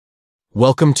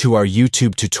Welcome to our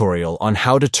YouTube tutorial on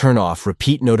how to turn off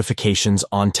repeat notifications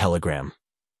on Telegram.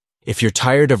 If you're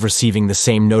tired of receiving the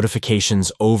same notifications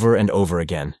over and over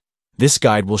again, this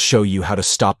guide will show you how to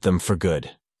stop them for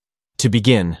good. To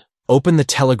begin, open the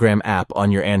Telegram app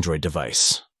on your Android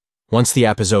device. Once the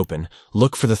app is open,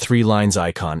 look for the three lines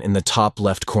icon in the top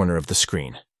left corner of the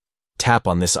screen. Tap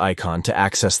on this icon to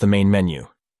access the main menu.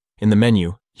 In the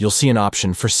menu, you'll see an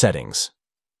option for Settings.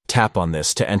 Tap on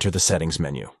this to enter the Settings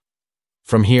menu.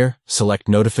 From here, select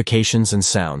Notifications and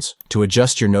Sounds to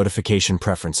adjust your notification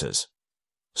preferences.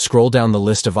 Scroll down the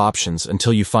list of options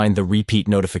until you find the Repeat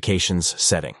Notifications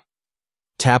setting.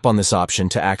 Tap on this option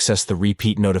to access the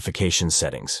Repeat Notifications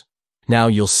settings. Now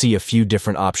you'll see a few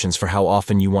different options for how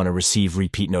often you want to receive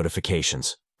repeat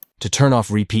notifications. To turn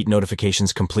off repeat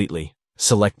notifications completely,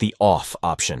 select the Off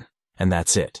option, and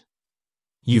that's it.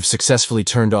 You've successfully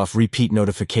turned off repeat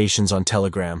notifications on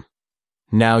Telegram.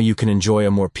 Now you can enjoy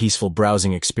a more peaceful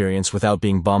browsing experience without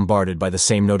being bombarded by the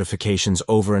same notifications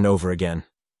over and over again.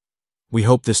 We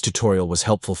hope this tutorial was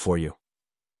helpful for you.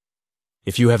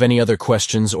 If you have any other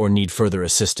questions or need further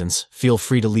assistance, feel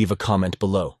free to leave a comment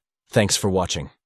below. Thanks for watching.